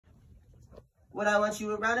Would I want you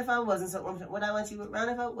around if I wasn't so lonely? Would I want you around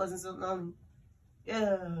if I wasn't so lonely?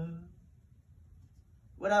 Yeah.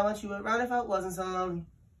 Would I want you around if I wasn't so lonely?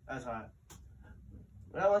 That's hard.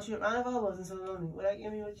 Would I want you around if I wasn't so lonely? Would I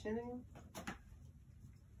give me what you're doing?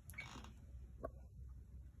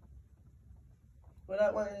 Would I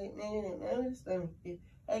want to man?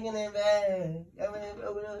 Hanging in bed.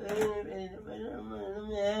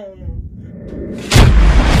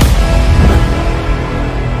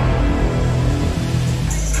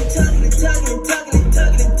 Talking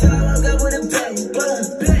till I woke up with a bang.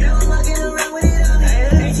 Now I'm walking around with it on me.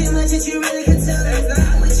 Ain't too much that you really can tell me.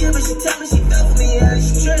 I'm with you, but she told me she fell for me. Yeah,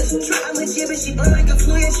 she tried. I'm with you, but she blew like a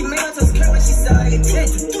flu. And she made my toes curl when she saw the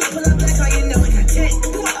attention. Pull up black car, you know it got tent.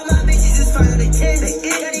 All my bitches just find out they tense.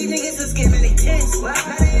 Got these niggas so scared, man, they tense. Now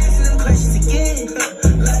they asking them questions again.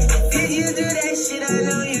 Like, did you do that shit? I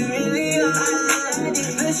know you really are.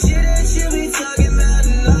 The shit that you be talking about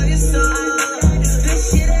and all your songs. The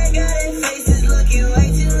shit that got in faces looking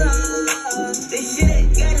way too long. The shit that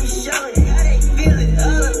got them showing how they feel it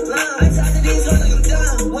all alone. I talk to these hoes like I'm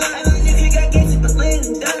dumb. Why I don't think I get to Berlin?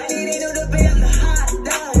 And it ain't no debate, I'm the hot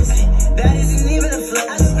dogs. That isn't even a flex.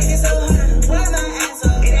 I just think it's so hard. Why my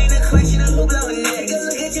asshole? It ain't a question of who blowing next. Go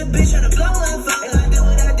look at your bitch trying to blow my phone. If I do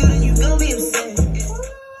what I do, then you gon' be upset.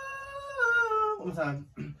 One more time.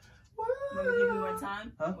 You want me to give you more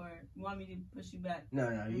time? Huh? Or you want me to push you back? No,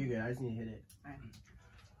 you're good. I just need to hit it. All right.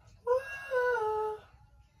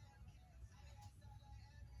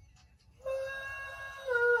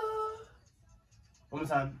 One more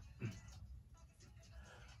time.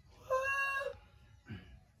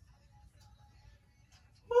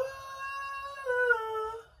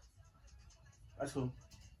 That's cool.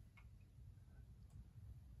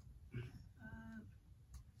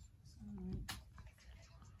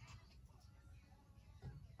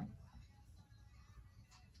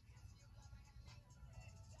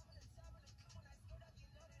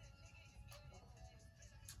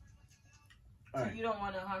 So All right. you don't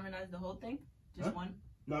want to harmonize the whole thing? Just one?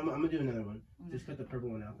 No, I'm gonna do another one. Okay. Just cut the purple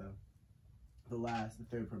one out though. The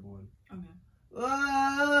third purple one.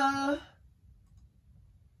 Okay.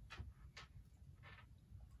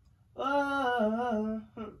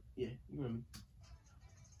 Yeah, you remember.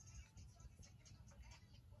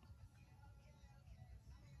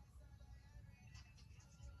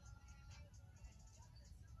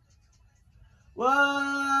 Whoa.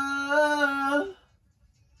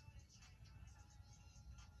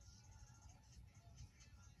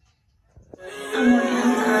 I'm working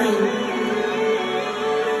on time.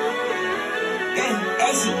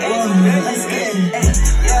 Let's get it.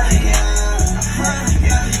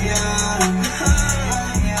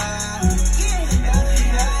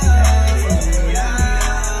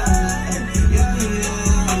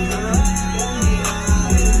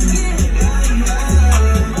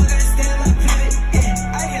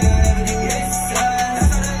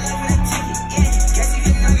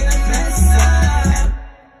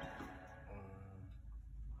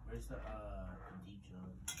 Where's the deep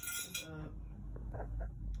drum?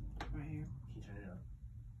 Right here. Can you turn it up?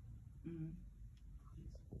 Mm-hmm.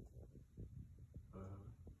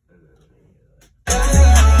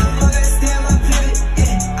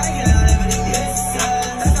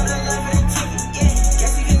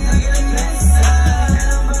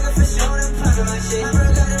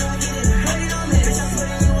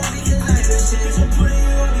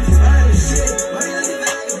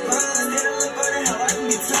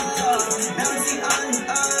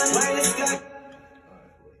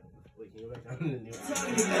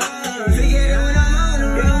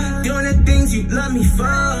 Doing the things you love me for.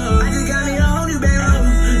 I just got me a whole new bedroom.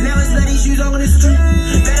 Now it's letting shoes on the street.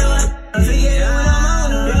 Figure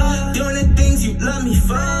out what I'm on. Doing the things you love me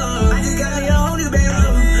for. I just got me a whole new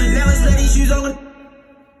bedroom. Now it's letting shoes on.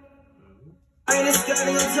 I ain't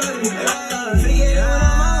starting on talking. Figure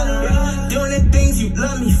out what I'm on. Doing the things you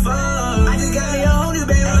love me for. I just got me a whole new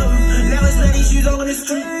bedroom. Now it's letting shoes on the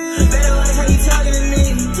street. Better watch how you talking to me.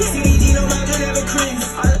 CBD no matter never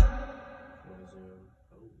creeps.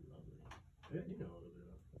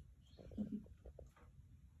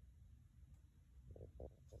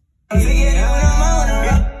 Figure out what I'm on.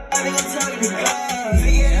 I've been talking to God.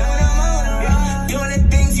 Figure out what I'm on. Doing the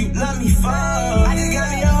things you love me for. I just got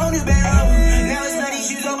me a whole new bedroom. Now it's letting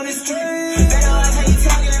shoes on the street. Better watch how you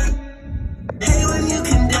talking to me. Hey, when you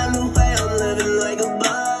condemn the way I'm living like a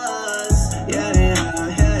boss. Yeah,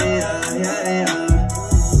 yeah, yeah, yeah, yeah, yeah.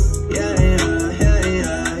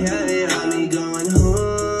 Got me going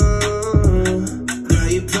home. Girl,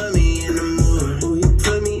 you got me in the mood.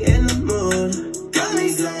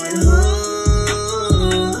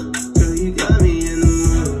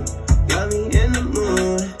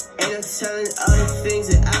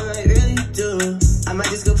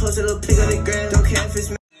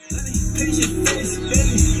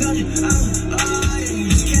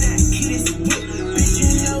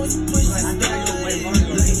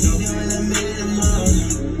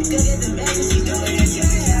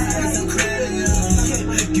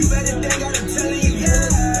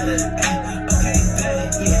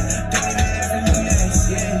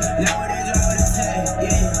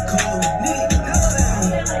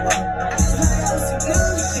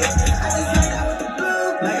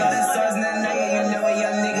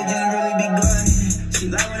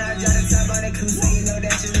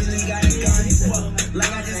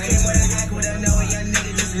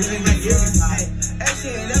 living my years. Hey, that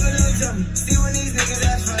shit ain't never no dummy. See when these niggas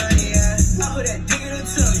act funny, yeah. I put that dick in the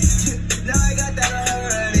tummy. Now I got that on her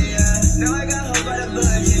running, yeah. Now I got hope by the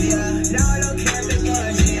budget, yeah. Now I don't care if they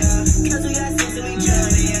budget, yeah. Cause we got six and we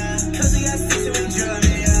drumming, yeah. Cause we got six and we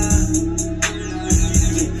drumming, yeah.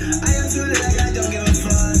 I am too lit like I don't give a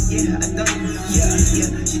fuck, yeah. I don't, yeah.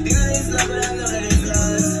 She